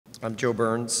I'm Joe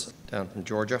Burns, down from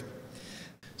Georgia.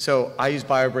 So I use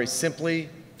BioBrace simply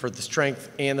for the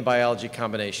strength and the biology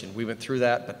combination. We went through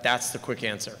that, but that's the quick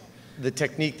answer. The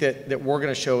technique that we're going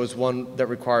to show is one that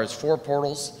requires 4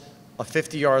 portals, a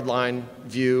 50-yard line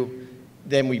view.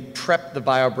 Then we prep the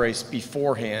BioBrace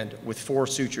beforehand with 4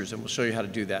 sutures, and we'll show you how to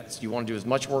do that. So you want to do as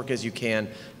much work as you can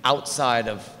outside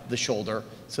of the shoulder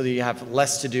so that you have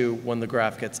less to do when the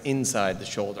graft gets inside the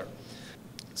shoulder.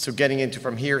 So getting into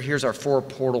from here, here's our 4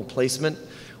 portal placement.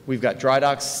 We've got dry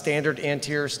docs, standard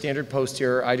anterior, standard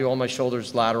posterior. I do all my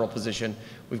shoulders lateral position.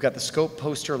 We've got the scope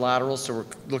posterior lateral, so we're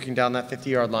looking down that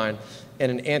 50-yard line,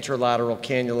 and an anterolateral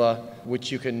cannula, which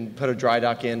you can put a dry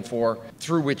dock in for,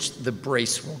 through which the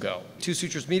brace will go. 2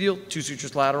 sutures medial, 2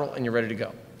 sutures lateral, and you're ready to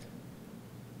go.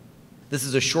 This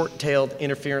is a short-tailed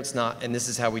interference knot, and this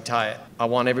is how we tie it. I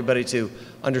want everybody to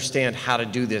understand how to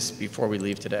do this before we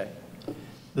leave today.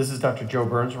 This is Dr. Joe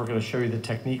Burns. We're going to show you the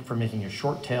technique for making a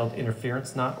short-tailed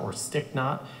interference knot or stick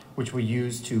knot, which we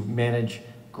use to manage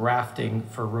grafting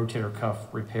for rotator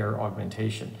cuff repair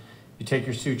augmentation. You take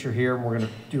your suture here, and we're going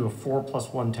to do a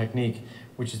 4+1 technique,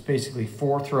 which is basically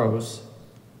 4 throws.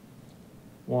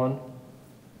 1,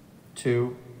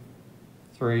 2,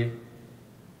 3,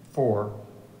 4.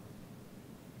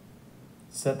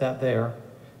 Set that there.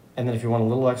 And then if you want a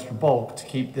little extra bulk to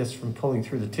keep this from pulling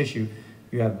through the tissue,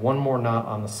 you add 1 more knot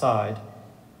on the side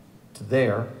to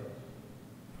there.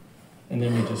 And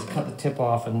then you just cut the tip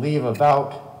off and leave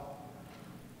about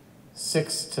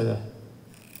 6 to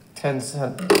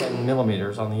 10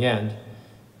 millimeters on the end.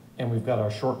 And we've got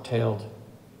our short-tailed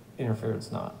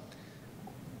interference knot.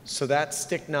 So that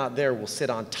stick knot there will sit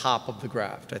on top of the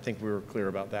graft. I think we were clear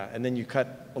about that. And then you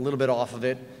cut a little bit off of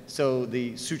it so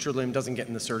the suture limb doesn't get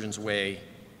in the surgeon's way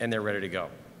and they're ready to go.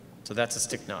 So that's a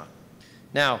stick knot.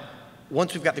 Now,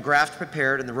 once we've got the graft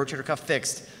prepared and the rotator cuff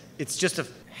fixed, it's just a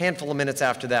handful of minutes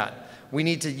after that. We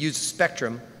need to use a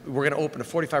spectrum. We're going to open a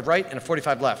 45 right and a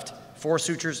 45 left, 4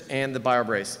 sutures and the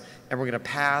BioBrace. And we're going to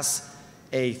pass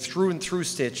a through and through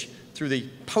stitch through the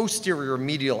posterior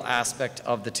medial aspect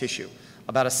of the tissue.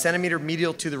 About 1 centimeter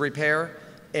medial to the repair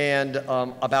and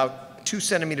about 2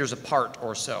 centimeters apart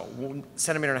or so. 1.5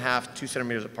 centimeters, 2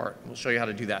 centimeters apart. We'll show you how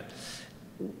to do that.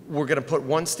 We're going to put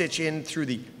 1 stitch in through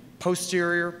the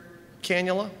posterior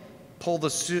cannula, pull the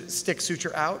stick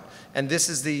suture out, and this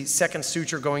is the 2nd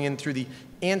suture going in through the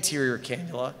anterior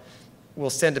cannula. We'll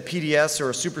send a PDS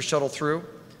or a super shuttle through.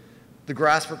 The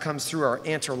grasper comes through our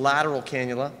anterolateral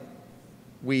cannula.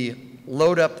 We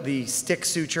load up the stick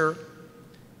suture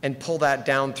and pull that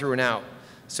down through and out.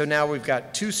 So now we've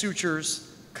got 2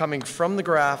 sutures coming from the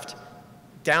graft,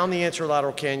 down the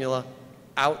anterolateral cannula,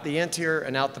 out the anterior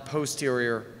and out the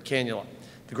posterior cannula.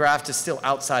 The graft is still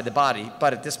outside the body,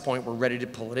 but at this point we're ready to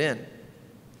pull it in.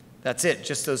 That's it,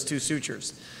 just those 2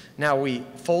 sutures. Now we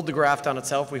fold the graft on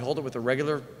itself, we hold it with a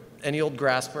regular, any old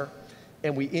grasper,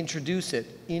 and we introduce it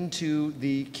into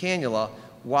the cannula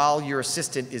while your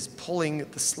assistant is pulling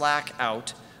the slack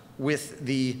out with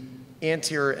the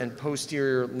anterior and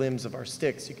posterior limbs of our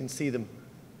sticks. You can see them,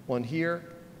 one here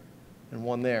and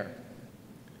one there.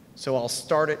 So I'll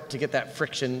start it to get that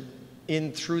friction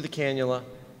in through the cannula,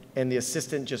 and the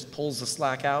assistant just pulls the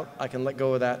slack out. I can let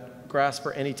go of that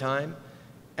grasper anytime.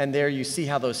 And there you see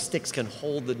how those sticks can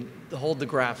hold the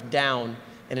graft down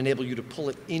and enable you to pull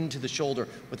it into the shoulder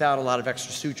without a lot of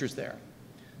extra sutures there.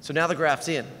 So now the graft's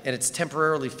in, and it's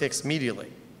temporarily fixed medially.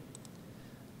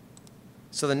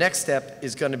 So the next step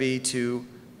is going to be to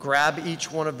grab each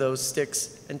one of those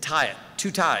sticks and tie it. 2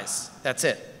 ties, that's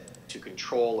it. To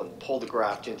control and pull the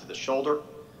graft into the shoulder.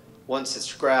 Once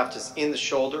this graft is in the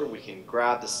shoulder, we can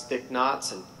grab the stick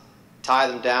knots and tie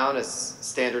them down as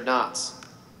standard knots.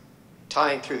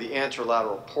 Tying through the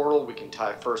anterolateral portal, we can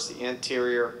tie first the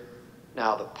anterior,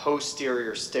 now the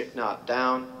posterior stick knot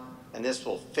down, and this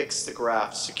will fix the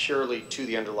graft securely to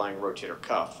the underlying rotator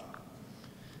cuff.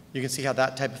 You can see how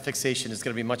that type of fixation is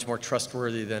going to be much more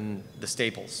trustworthy than the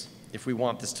staples if we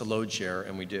want this to load share,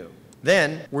 and we do.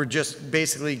 Then we're just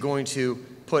basically going to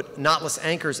put knotless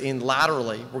anchors in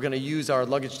laterally. We're going to use our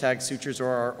luggage tag sutures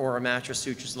or our mattress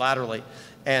sutures laterally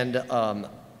and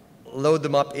load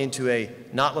them up into a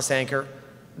knotless anchor.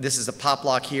 This is a pop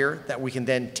lock here that we can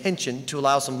then tension to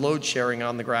allow some load sharing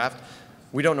on the graft.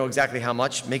 We don't know exactly how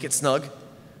much. Make it snug.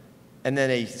 And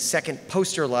then a second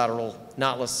posterior lateral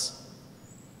knotless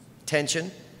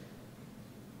tension.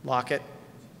 Lock it,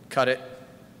 cut it,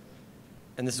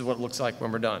 and this is what it looks like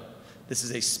when we're done. This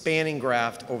is a spanning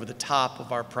graft over the top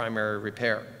of our primary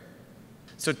repair.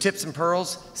 So tips and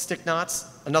pearls, stick knots,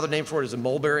 another name for it is a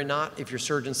mulberry knot. If your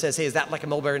surgeon says, hey, is that like a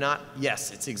mulberry knot?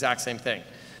 Yes, it's the exact same thing.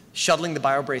 Shuttling the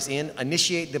BioBrace in,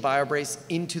 initiate the BioBrace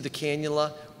into the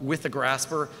cannula with a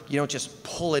grasper. You don't just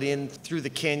pull it in through the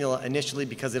cannula initially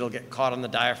because it'll get caught on the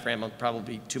diaphragm and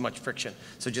probably be too much friction.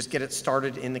 So just get it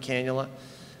started in the cannula.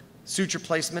 Suture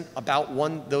placement,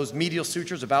 those medial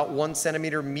sutures, about 1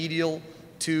 centimeter medial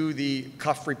to the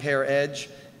cuff repair edge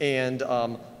and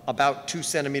about 2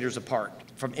 centimeters apart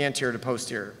from anterior to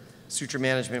posterior. Suture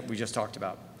management we just talked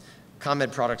about.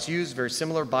 CONMED products used, very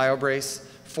similar, BioBrace,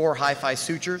 4 hi-fi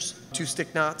sutures, 2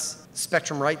 stick knots,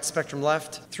 spectrum right, spectrum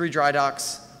left, 3 dry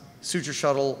docks, suture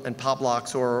shuttle, and pop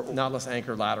locks or knotless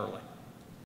anchor laterally.